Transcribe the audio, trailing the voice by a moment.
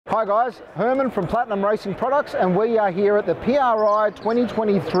Hi guys, Herman from Platinum Racing Products, and we are here at the PRI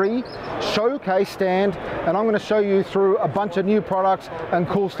 2023 showcase stand, and I'm going to show you through a bunch of new products and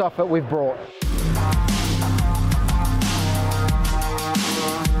cool stuff that we've brought.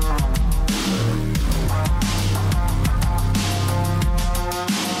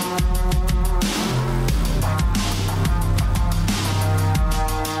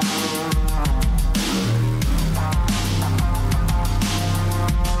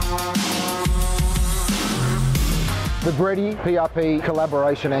 The Greddy PRP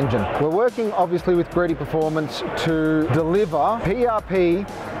collaboration engine. We're working obviously with Greddy Performance to deliver PRP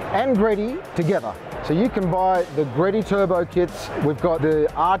and Greddy together. So you can buy the Greddy turbo kits. We've got the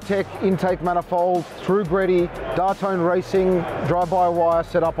Artec intake manifold through Greddy, Dartone Racing drive-by-wire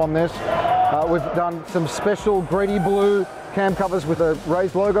set up on this. We've done some special Greddy blue cam covers with the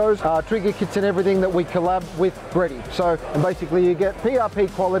raised logos, trigger kits and everything that we collab with Greddy. So basically you get PRP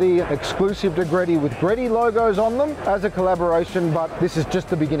quality exclusive to Greddy with Greddy logos on them as a collaboration, but this is just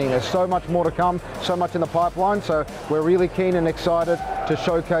the beginning. There's so much more to come, so much in the pipeline, so we're really keen and excited to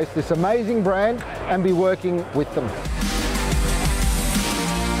showcase this amazing brand and be working with them.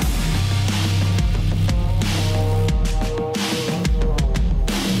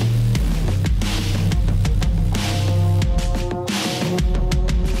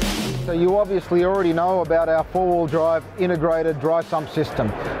 So you obviously already know about our four-wheel drive integrated dry sump system.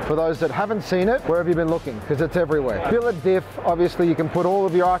 For those that haven't seen it, where have you been looking? Because it's everywhere. Billet diff, obviously you can put all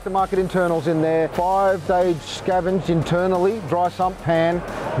of your aftermarket internals in there. 5-stage scavenge internally, dry sump pan,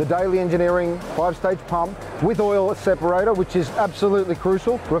 the daily engineering 5-stage pump with oil separator, which is absolutely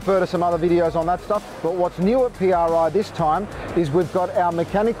crucial. Refer to some other videos on that stuff. But what's new at PRI this time is we've got our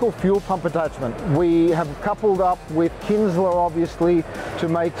mechanical fuel pump attachment. We have coupled up with Kinsler obviously to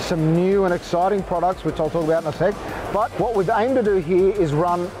make some new and exciting products, which I'll talk about in a sec. But what we've aimed to do here is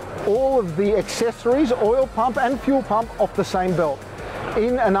run all of the accessories, oil pump and fuel pump, off the same belt.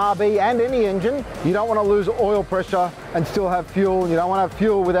 In an RB and any engine, you don't want to lose oil pressure and still have fuel. You don't want to have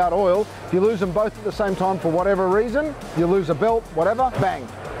fuel without oil. If you lose them both at the same time for whatever reason, you lose a belt, whatever, bang,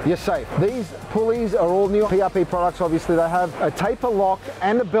 you're safe. These pulleys are all new PRP products. Obviously they have a taper lock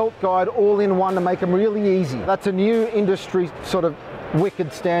and a belt guide all in one to make them really easy. That's a new industry sort of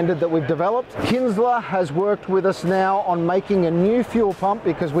wicked standard that we've developed. Kinsler has worked with us now on making a new fuel pump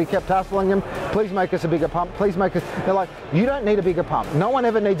because we kept hassling them. Please make us a bigger pump. Please make us. They're like, you don't need a bigger pump. No one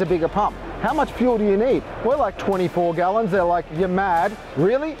ever needs a bigger pump. How much fuel do you need? We're like 24 gallons. They're like, you're mad.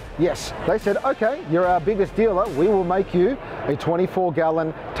 Really? Yes. They said, okay, you're our biggest dealer. We will make you a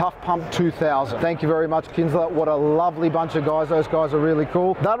 24-gallon Tough Pump 2000. Thank you very much, Kinsler. What a lovely bunch of guys. Those guys are really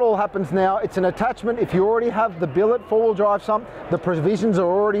cool. That all happens now. It's an attachment. If you already have the billet four-wheel drive sump, the provisions are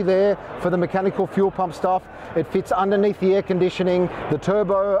already there for the mechanical fuel pump stuff. It fits underneath the air conditioning. The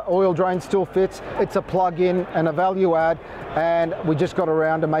turbo oil drain still fits. It's a plug-in and a value add, and we just got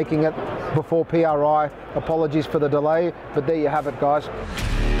around to making it before PRI. Apologies for the delay, but there you have it, guys.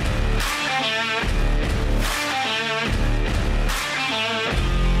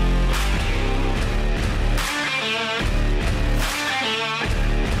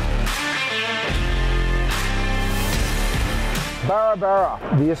 Barra,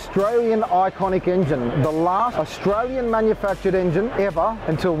 the Australian iconic engine, the last Australian manufactured engine ever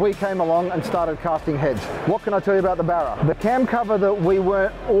until we came along and started casting heads. What can I tell you about the Barra? The cam cover that we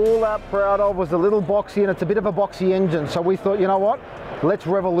weren't all that proud of was a little boxy, and it's a bit of a boxy engine, so we thought, you know what? Let's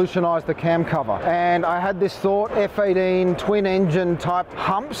revolutionize the cam cover. And I had this thought, F18 twin engine type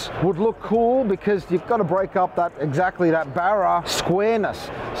humps would look cool because you've got to break up that Barra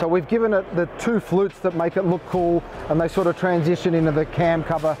squareness. So we've given it the two flutes that make it look cool, and they sort of transition into the cam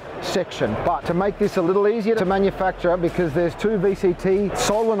cover section. But to make this a little easier to manufacture, because there's two VCT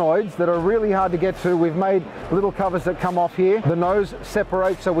solenoids that are really hard to get to, we've made little covers that come off here. The nose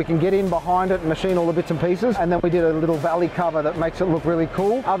separates so we can get in behind it and machine all the bits and pieces. And then we did a little valley cover that makes it look really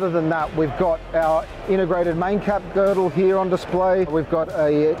cool. Other than that, we've got our integrated main cap girdle here on display. We've got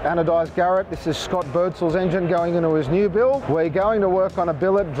a anodized Garrett. This is Scott Birdsall's engine going into his new build. We're going to work on a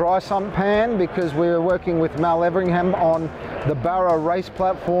billet dry sump pan because we're working with Mal Everingham on the Barra race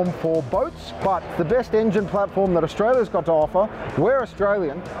platform for boats, but the best engine platform that Australia's got to offer. We're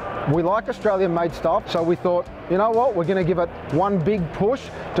Australian. We like Australian made stuff, so we thought, you know what, we're going to give it one big push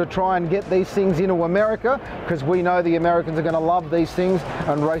to try and get these things into America, because we know the Americans are going to love these things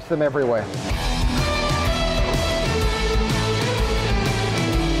and race them everywhere.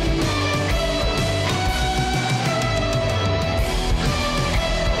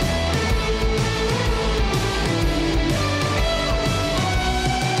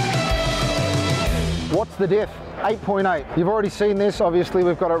 the diff. 8.8. You've already seen this. Obviously,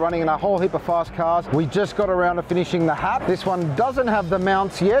 we've got it running in a whole heap of fast cars. We just got around to finishing the hat. This one doesn't have the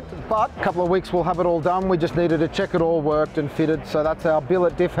mounts yet, but a couple of weeks we'll have it all done. We just needed to check it all worked and fitted. So that's our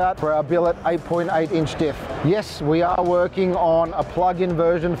billet diff hat for our billet 8.8 inch diff. Yes, we are working on a plug-in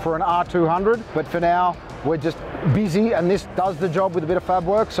version for an R200, but for now, we're just busy, and this does the job with a bit of fab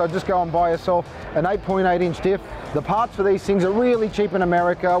work. So just go and buy yourself an 8.8 inch diff. The parts for these things are really cheap in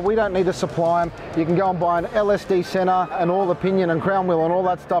America. We don't need to supply them. You can go and buy an LSD center and all the pinion and crown wheel and all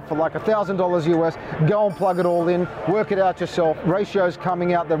that stuff for like $1,000 US. Go and plug it all in, work it out yourself. Ratios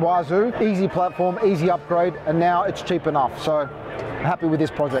coming out the wazoo. Easy platform, easy upgrade, and now it's cheap enough. So happy with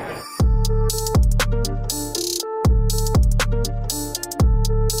this project.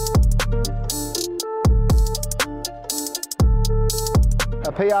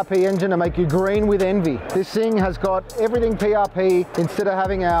 A PRP engine to make you green with envy. This thing has got everything PRP. Instead of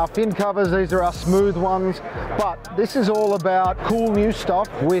having our fin covers, these are our smooth ones. But this is all about cool new stuff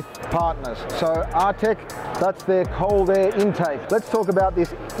with partners. So Artec, that's their cold air intake. Let's talk about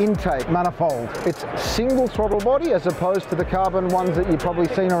this intake manifold. It's single throttle body as opposed to the carbon ones that you've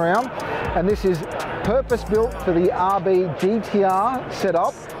probably seen around. And this is purpose built for the RB GTR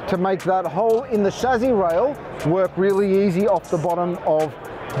setup to make that hole in the chassis rail work really easy off the bottom of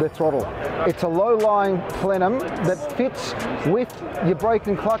the throttle. It's a low-lying plenum that fits with your brake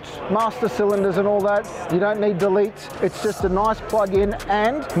and clutch master cylinders and all that. You don't need deletes. It's just a nice plug-in,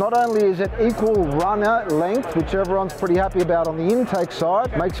 and not only is it equal runner length, which everyone's pretty happy about on the intake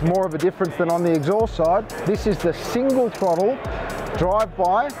side, makes more of a difference than on the exhaust side. This is the single throttle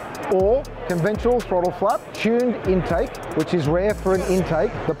drive-by or conventional throttle flap tuned intake, which is rare for an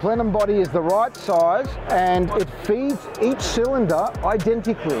intake. The plenum body is the right size and it feeds each cylinder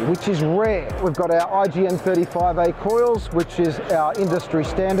identically, which is rare. We've got our IGN 35A coils, which is our industry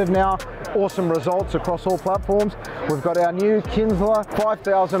standard now. Awesome results across all platforms. We've got our new Kinsler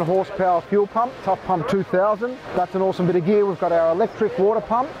 5,000 horsepower fuel pump, Tough Pump 2000. That's an awesome bit of gear. We've got our electric water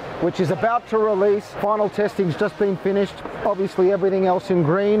pump, which is about to release. Final testing's just been finished. Obviously everything else in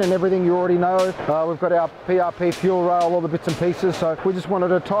green and everything you already know. We've got our PRP fuel rail, all the bits and pieces. So we just wanted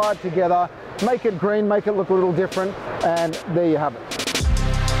to tie it together, make it green, make it look a little different, and there you have it.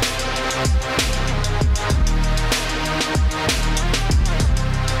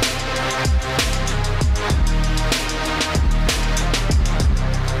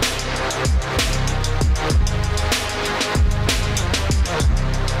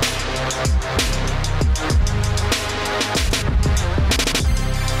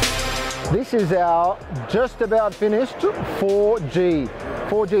 This is our just about finished 4G63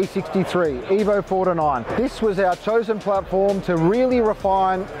 Evo 4-9. This was our chosen platform to really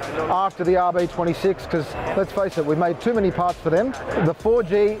refine after the RB26, because let's face it, we made too many parts for them. The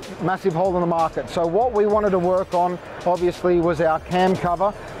 4G, massive hole in the market. So what we wanted to work on obviously was our cam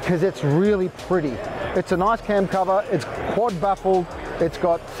cover, because it's really pretty. It's a nice cam cover, it's quad baffled, it's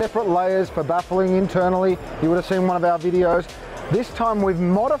got separate layers for baffling internally. You would have seen one of our videos. This time we've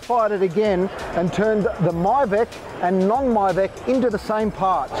modified it again and turned the Myvec and non-Myvec into the same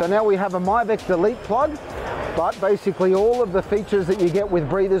part. So now we have a Myvec delete plug, but basically all of the features that you get with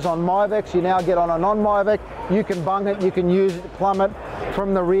breathers on Myvecs, you now get on a non-Myvec. You can bung it, you can use it, plumb it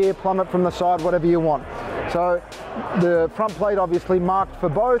from the rear, plumb it from the side, whatever you want. So the front plate obviously marked for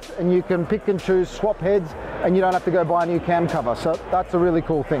both, and you can pick and choose, swap heads, and you don't have to go buy a new cam cover. So that's a really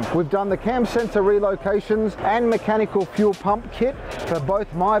cool thing. We've done the cam sensor relocations and mechanical fuel pump kit for both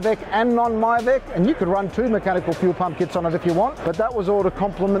Myvec and non-Myvec, and you could run 2 mechanical fuel pump kits on it if you want, but that was all to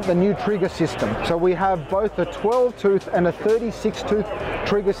complement the new trigger system. So we have both a 12-tooth and a 36-tooth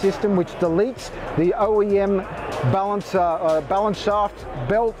trigger system, which deletes the OEM balance shaft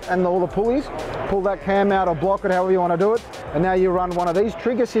belt and all the pulleys. Pull that cam out or block it, however you want to do it, and now you run one of these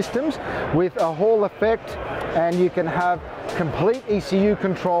trigger systems with a Hall effect, and you can have complete ECU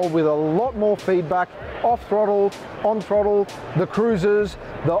control with a lot more feedback, off throttle, on throttle, the cruisers,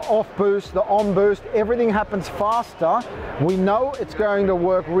 the off boost, the on boost, everything happens faster. We know it's going to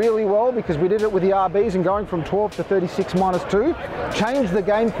work really well because we did it with the RBs, and going from 12 to 36-2 changed the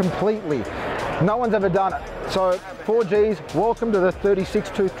game completely. No one's ever done it. So 4Gs, welcome to the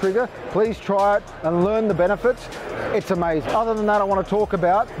 36-tooth trigger. Please try it and learn the benefits. It's amazing. Other than that, I want to talk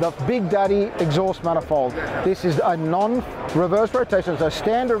about the Big Daddy exhaust manifold. This is a non-reverse rotation, so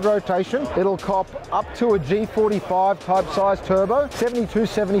standard rotation. It'll cop up to a G45 type size turbo,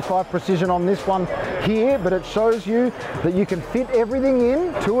 72-75 precision on this one here, but it shows you that you can fit everything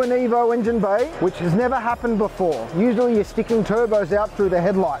in to an Evo engine bay, which has never happened before. Usually you're sticking turbos out through the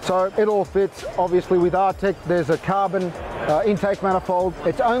headlight. So it all fits. Obviously with Artec, there's a carbon intake manifold.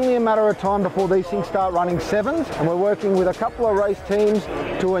 It's only a matter of time before these things start running 7s, and we're working with a couple of race teams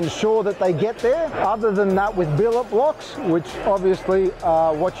to ensure that they get there. Other than that, with billet blocks, which obviously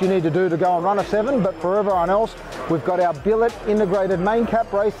what you need to do to go and run a 7, but for everyone else, we've got our billet integrated main cap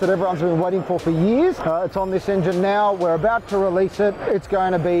brace that everyone's been waiting for years. It's on this engine now. We're about to release it. It's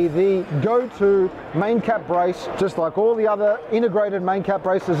going to be the go-to main cap brace, just like all the other integrated main cap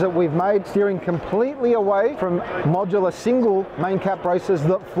braces that we've made, steering completely away from modular single main cap braces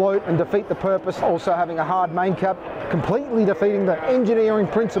that float and defeat the purpose, also having a hard main cap, completely defeating the engineering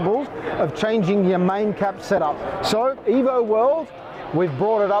principles of changing your main cap setup. So Evo World, we've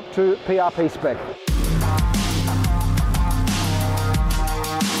brought it up to PRP spec.